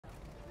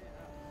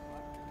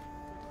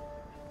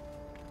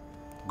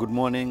Good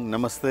morning,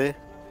 નમસ્તે.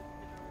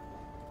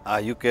 આ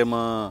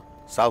યુકેમાં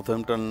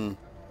સાઉથહેમ્પ્ટન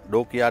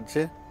ડોક yard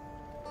છે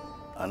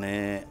અને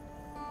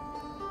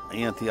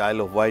અહીંયાથી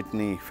આઇલ ઓફ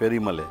વાઇટની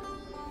ફેરી મળે.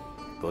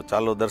 તો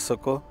ચાલો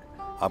દર્શકો,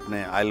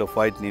 આપને આઇલ ઓફ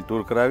વાઇટની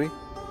ટૂર કરાવી.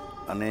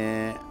 અને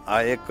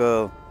આ એક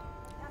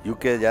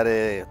યુકે જ્યારે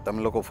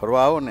તમે લોકો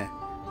ફરવા આવો ને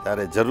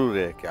ત્યારે જરૂર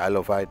રહે કે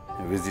આઇલ ઓફ વાઇટ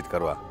વિઝિટ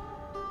કરવા.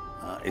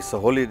 ઇટ્સ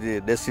અ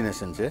હોલિડે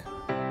ડેસ્ટિનેશન છે.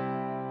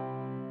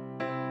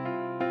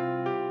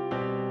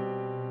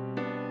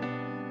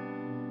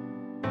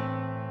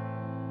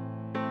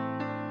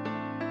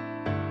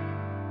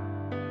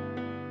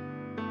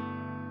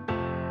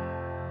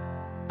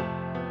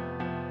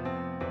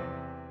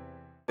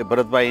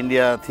 ભરતભાઈ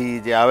ઇન્ડિયાથી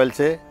જે આવેલ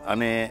છે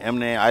અને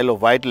એમને આઇલ ઓફ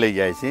વાઇટ લઈ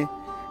જાય છે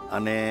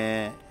અને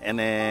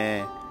એને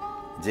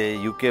જે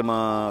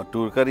યુકેમાં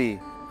ટૂર કરી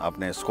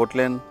આપણે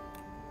સ્કોટલેન્ડ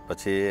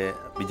પછી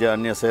બીજા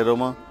અન્ય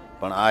શહેરોમાં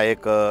પણ આ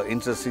એક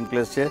ઇન્ટરેસ્ટિંગ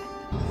પ્લેસ છે.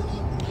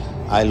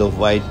 આઇલ ઓફ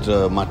વાઇટ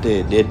માટે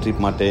ડે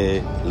ટ્રીપ માટે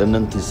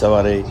લંડનથી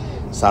સવારે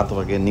 7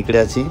 વાગે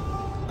નીકળ્યા છીએ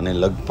અને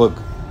લગભગ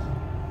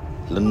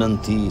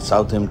લંડનથી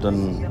સાઉથહેમ્પ્ટન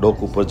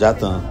ડોક ઉપર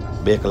જતા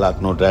 2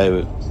 કલાકનો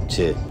ડ્રાઈવ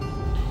છે.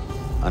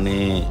 અને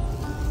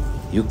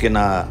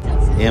યુકેના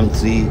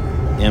M3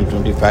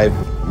 M25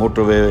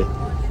 મોટરવે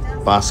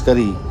પાસ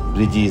કરી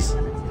બ્રિજીસ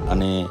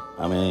અને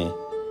અમે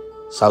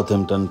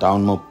સાઉથહેમ્પ્ટન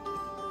ટાઉનમાં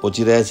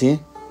પહોંચી રહ્યા છીએ.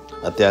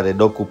 અત્યારે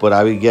ડોક ઉપર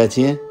આવી ગયા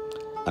છીએ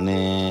અને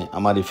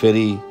અમારી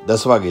ફેરી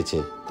 10 વાગે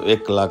છે, તો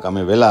 1 કલાક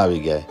અમે વહેલા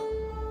આવી ગયા.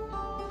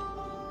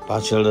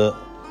 પાછળ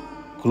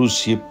ક્રૂઝ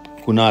શિપ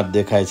કુનાર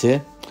દેખાય છે.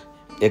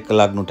 1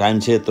 કલાકનો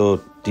ટાઈમ છે, તો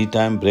ટી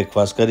ટાઈમ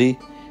બ્રેકફાસ્ટ કરી.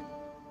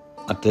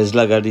 આ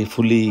ટેસ્લા ગાડી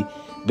ફૂલી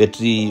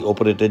બેટરી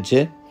ઓપરેટેડ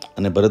છે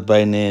અને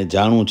ભરતભાઈને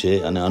જાણવું છે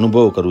અને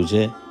અનુભવ કરવું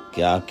છે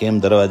કે આ કેમ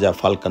દરવાજા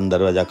ફાલ્કન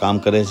દરવાજા કામ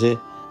કરે છે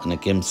અને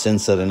કેમ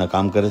સેન્સર એના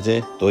કામ કરે છે.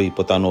 તો એ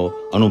પોતાનો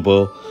અનુભવ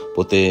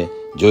પોતે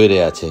જોઈ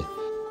રહ્યા છે.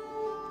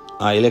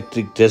 આ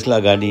ઇલેક્ટ્રિક ટેસ્લા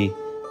ગાડી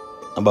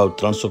અબાઉટ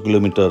 300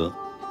 કિલોમીટર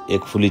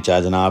એક ફૂલી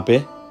ચાર્જ ના આપે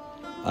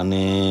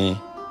અને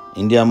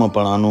ઇન્ડિયામાં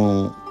પણ આનું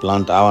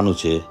પ્લાન્ટ આવવાનું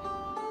છે.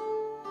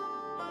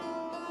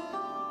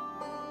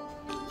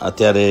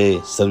 અત્યારે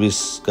સર્વિસ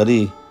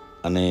કરી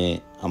અને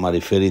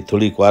અમારી ફેરી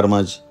થોડીક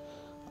વારમાં જ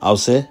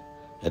આવશે,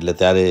 એટલે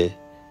ત્યારે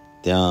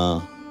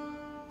ત્યાં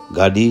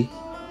ગાડી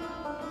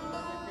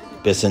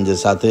પેસેન્જર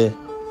સાથે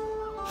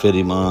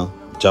ફેરીમાં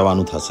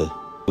જવાનું થશે.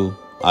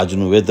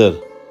 આજનું વેધર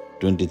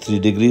 23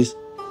 ડિગ્રી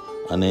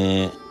અને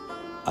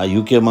આ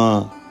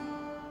યુકેમાં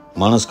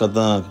માણસ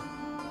કરતાં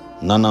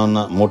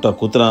નાના મોટા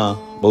કૂતરા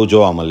બહુ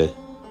જોવા મળે.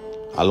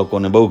 આ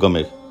લોકોને બહુ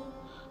ગમે.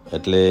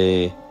 એટલે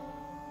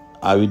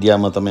આ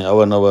વિડીયામાં તમે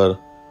અવારનવાર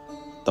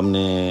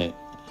તમને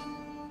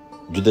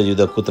જુદા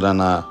જુદા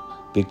કૂતરાના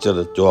પિક્ચર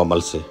જોવા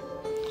મળશે.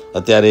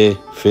 અત્યારે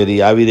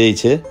ફેરી આવી રહી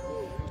છે,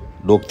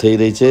 ડોક થઈ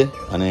રહી છે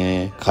અને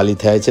ખાલી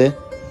થાય છે.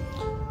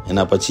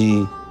 એના પછી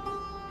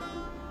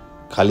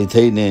ખાલી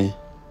થઈને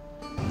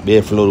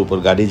 2 ફ્લોર ઉપર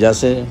ગાડી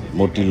જશે.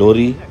 મોટી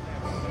લોરી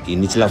એ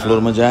નીચલા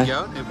ફ્લોરમાં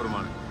જાય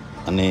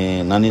અને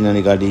નાની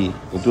નાની ગાડી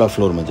ઉપલા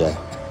ફ્લોરમાં જાય.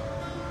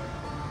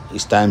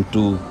 It's time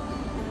to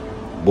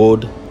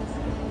board.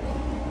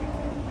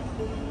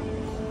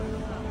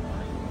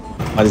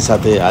 મારી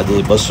સાથે આજે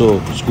 200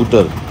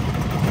 સ્કૂટર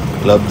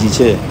ક્લબ જે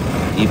છે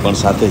એ પણ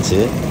સાથે છે.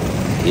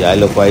 એ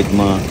આઇલ ઓફ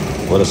વાઇટમાં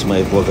વર્ષમાં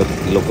એક વખત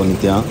એ લોકોની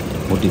ત્યાં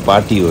મોટી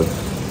પાર્ટી હોય,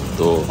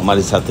 તો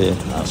અમારી સાથે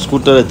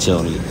સ્કૂટર જ છે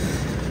ઓનલી.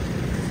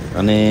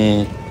 અને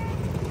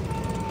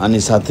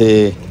આની સાથે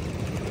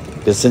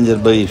પેસેન્જર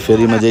ભાઈ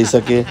ફેરીમાં જઈ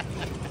શકે.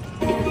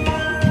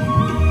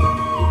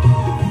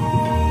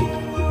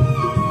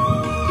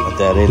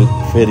 અત્યારે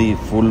ફેરી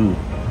ફૂલ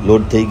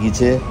લોડ થઈ ગઈ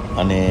છે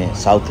અને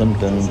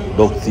સાઉથહેમ્પ્ટન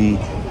ડોકથી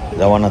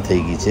રવાના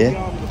થઈ ગઈ છે.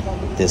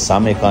 તે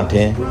સામે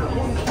કાંઠે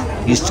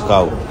ઈસ્ટ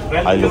કાવ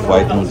આઇલ ઓફ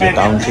વાઇટનું જે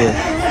ટાઉન છે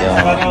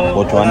ત્યાં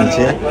પહોંચવાની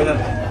છે.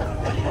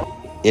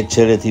 એક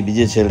છેડેથી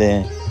બીજે છેડે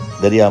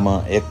દરિયામાં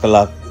 1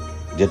 કલાક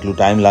જેટલું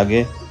ટાઈમ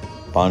લાગે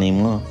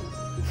પાણીમાં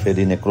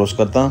ફેરીને ક્રોસ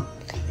કરતા.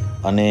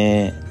 અને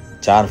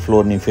 4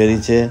 ફ્લોરની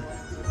ફેરી છે.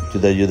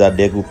 જુદા જુદા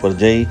ડેક ઉપર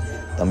જઈ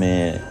તમે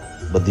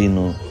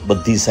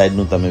બધી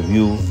સાઈડનું તમે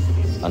વ્યૂ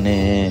અને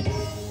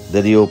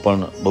દરિયો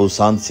પણ બહુ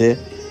શાંત છે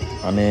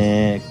અને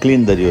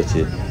ક્લીન દરિયો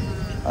છે.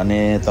 અને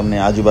તમને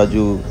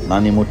આજુબાજુ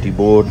નાની મોટી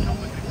બોટ,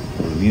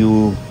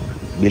 વ્યૂ,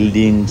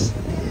 બિલ્ડિંગ્સ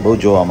બહુ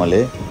જોવા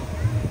મળે.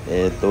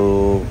 તો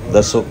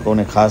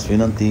દર્શકોને ખાસ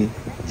વિનંતી,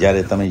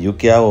 જ્યારે તમે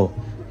યુકે આવો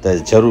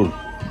ત્યારે જરૂર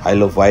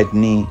આઇલ ઓફ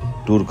વાઇટની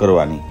ટૂર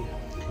કરવાની.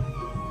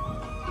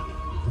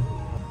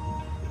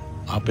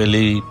 આ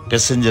પેલી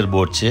પેસેન્જર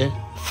બોટ છે,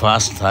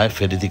 ફાસ્ટ થાય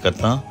ફેરીથી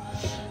કરતાં.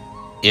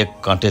 એક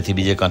કાંઠેથી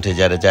બીજે કાંઠે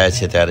જ્યારે જાય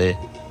છે ત્યારે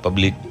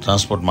પબ્લિક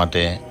ટ્રાન્સપોર્ટ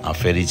માટે આ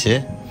ફેરી છે.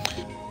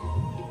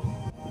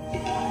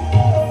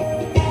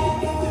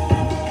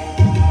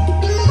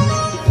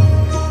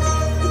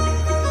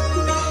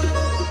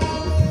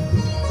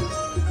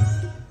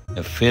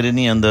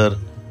 ફેરીની અંદર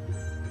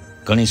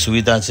ઘણી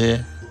સુવિધા છે.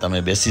 તમે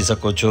બેસી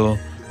શકો છો,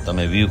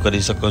 તમે વ્યૂ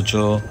કરી શકો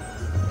છો,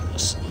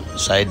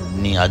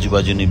 સાઈડની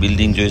આજુબાજુની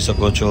બિલ્ડિંગ જોઈ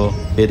શકો છો.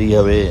 ફેરી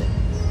હવે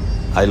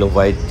આઇલ ઓફ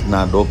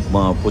વાઇટના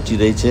ડોકમાં પહોંચી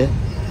રહી છે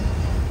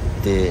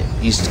તે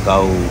ઈસ્ટ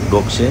કાઉ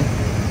ડોક છે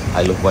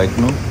આઇલ ઓફ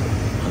વ્હાઇટનું,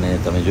 અને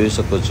તમે જોઈ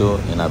શકો છો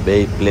એના બે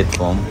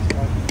પ્લેટફોર્મ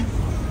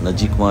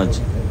નજીકમાં જ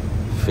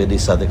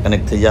ફેરી સાથે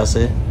કનેક્ટ થઈ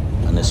જશે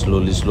અને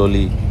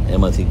સ્લોલી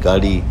એમાંથી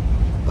ગાડી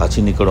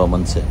પાછી નીકળવા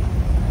માંડશે.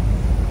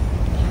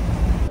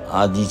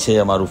 આ જે છે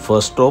અમારું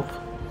ફર્સ્ટ સ્ટોપ,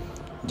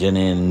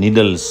 જેને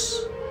નીડલ્સ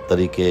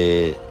તરીકે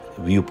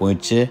વ્યૂ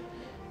પોઈન્ટ છે.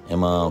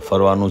 એમાં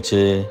ફરવાનું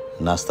છે,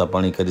 નાસ્તા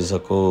પાણી કરી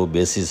શકો,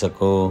 બેસી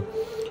શકો,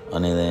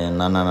 અને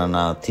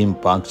નાના થીમ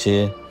પાર્ક છે.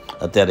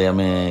 અત્યારે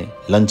અમે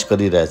લંચ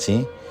કરી રહ્યા છીએ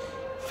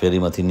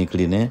ફેરીમાંથી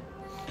નીકળીને,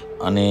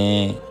 અને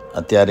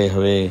અત્યારે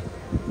હવે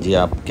જે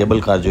આ કેબલ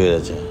કાર જોઈ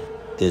રહ્યા છે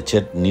તે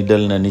છેક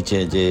નીડલના નીચે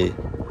જે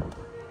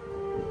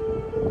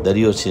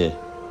દરિયો છે,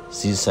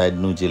 સી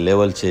સાઈડનું જે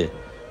લેવલ છે,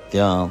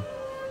 ત્યાં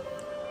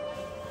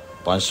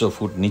 500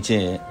 ફૂટ નીચે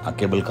આ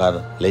કેબલ કાર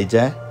લઈ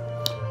જાય.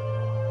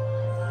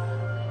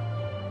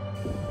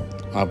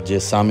 આપ જે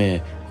સામે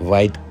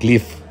વ્હાઇટ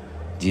ક્લિફ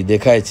જે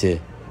દેખાય છે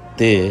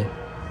તે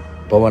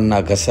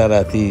પવનના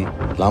ઘસારાથી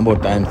લાંબો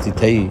ટાઈમથી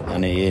થઈ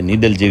અને એ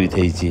નીડલ જેવી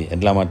થઈ છે,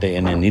 એટલા માટે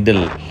એને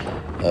નીડલ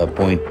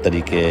પોઈન્ટ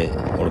તરીકે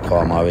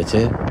ઓળખવામાં આવે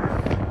છે.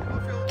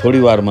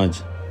 થોડી વારમાં જ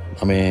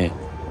અમે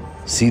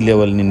સી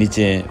લેવલની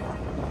નીચે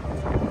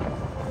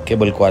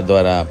કેબલ કાર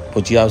દ્વારા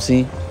પહોંચી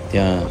આવશી.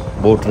 ત્યાં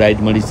બોટ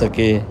રાઈડ મળી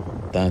શકે,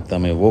 ત્યાં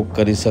તમે વોક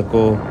કરી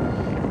શકો,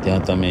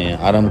 ત્યાં તમે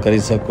આરામ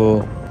કરી શકો,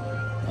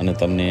 અને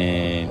તમને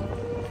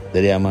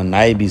દરિયામાં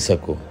નાહી બી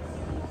શકો.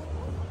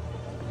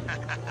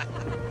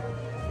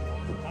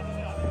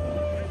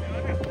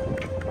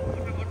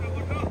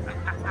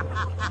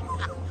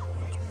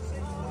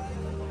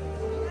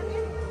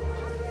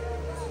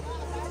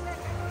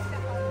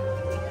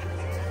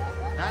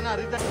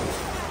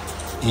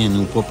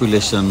 એનું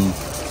પોપ્યુલેશન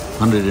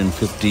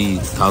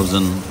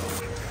 150,000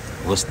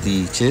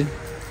 વસ્તી છે,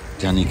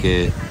 જાની કે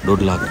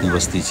 1.5 લાખની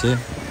વસ્તી છે,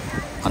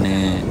 અને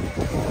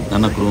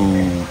નાનકડું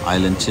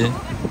આઇલેન્ડ છે.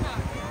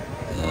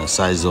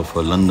 સાઇઝ ઓફ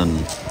લંડન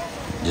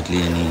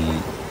જેટલી એની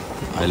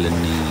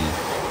આઇલેન્ડની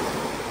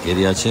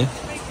એરિયા છે.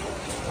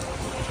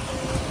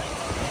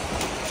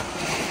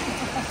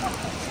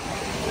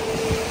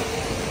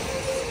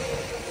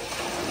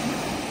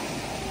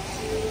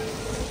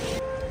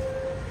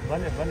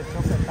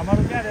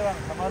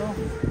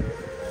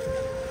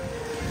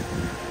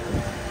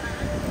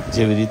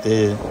 જેવી રીતે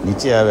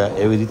નીચે આવ્યા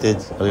એવી રીતે જ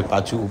હવે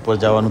પાછું ઉપર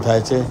જવાનું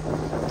થાય છે.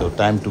 તો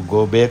time to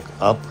go back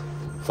up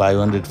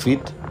 500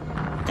 feet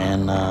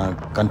and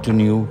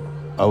continue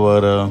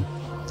our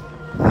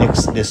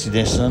next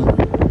destination,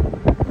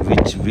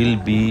 which will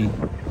be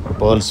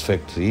Pearls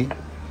Factory.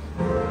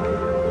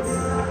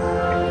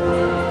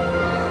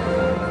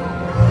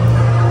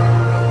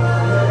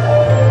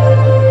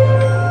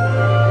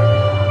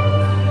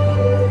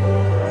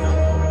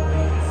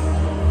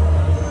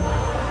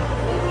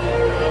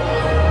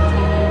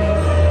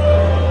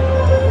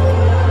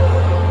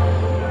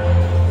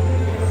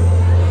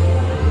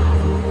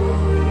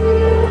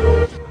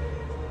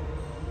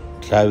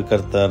 Drive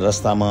કરતા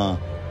રસ્તામાં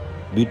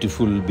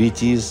બ્યુટીફુલ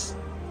બીચીસ,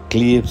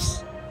 ક્લિફ્સ,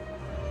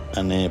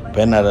 અને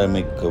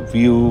પેનારામિક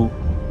view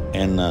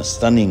and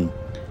stunning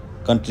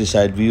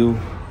કન્ટ્રીસાઇડ view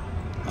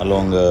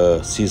along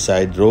C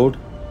side road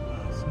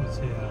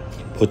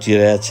પહોંચી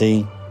રહ્યા છે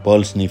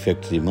પર્લ્સની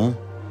ફેક્ટરીમાં.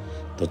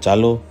 તો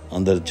ચાલો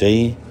અંદર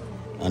જઈ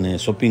અને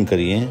શોપિંગ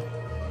કરીએ.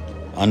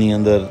 આની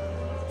અંદર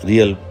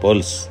રિયલ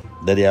પર્લ્સ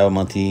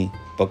દરિયામાંથી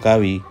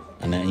પકાવી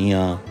અને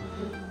અહીંયા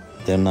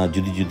તેમના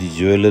જુદી જુદી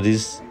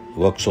જ્વેલરીઝ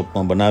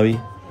વર્કશોપમાં બનાવી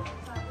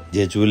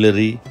જે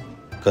જ્વેલરી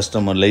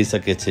કસ્ટમર લઈ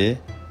શકે છે,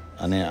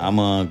 અને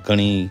આમાં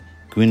ઘણી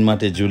ક્વીન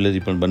માટે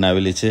જ્વેલરી પણ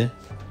બનાવેલી છે.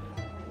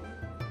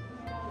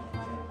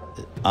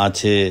 આ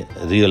છે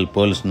રિયલ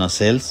પર્લ્સના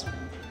સેલ્સ,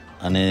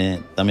 અને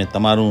તમે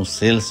તમારું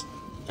સેલ્સ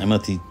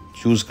એમાંથી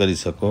ચૂઝ કરી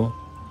શકો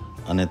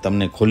અને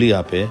તમને ખોલી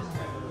આપે,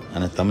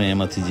 અને તમે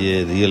એમાંથી જે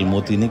રિયલ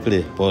મોતી નીકળે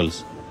પર્લ્સ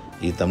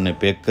એ તમને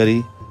પેક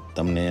કરી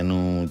તમને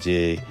એનું જે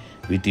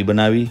વીટી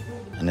બનાવી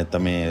અને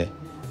તમે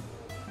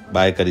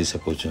બાય કરી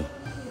શકો છો.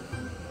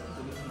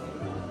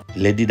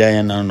 લેડી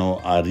ડાયાનાનો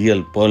આ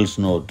રિયલ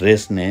પર્લ્સનો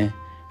ડ્રેસને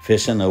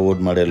ફેશન એવોર્ડ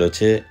મળેલો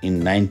છે in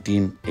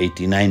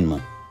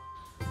 1989માં.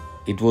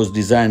 It was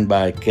designed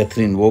by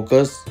Catherine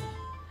Walkers.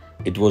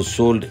 It was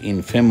sold in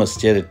famous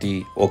charity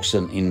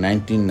auction in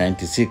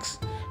 1996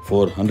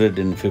 for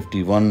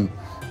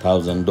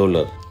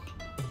 $151,000.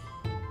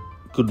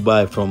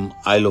 Goodbye from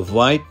Isle of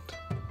Wight,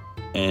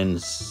 and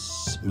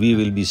we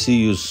will be see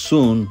you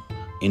soon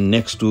in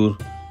next tour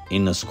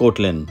in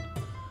Scotland,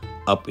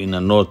 up in the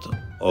north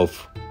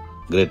of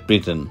Great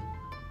Britain.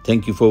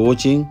 Thank you for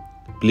watching.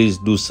 Please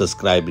do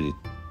subscribe it.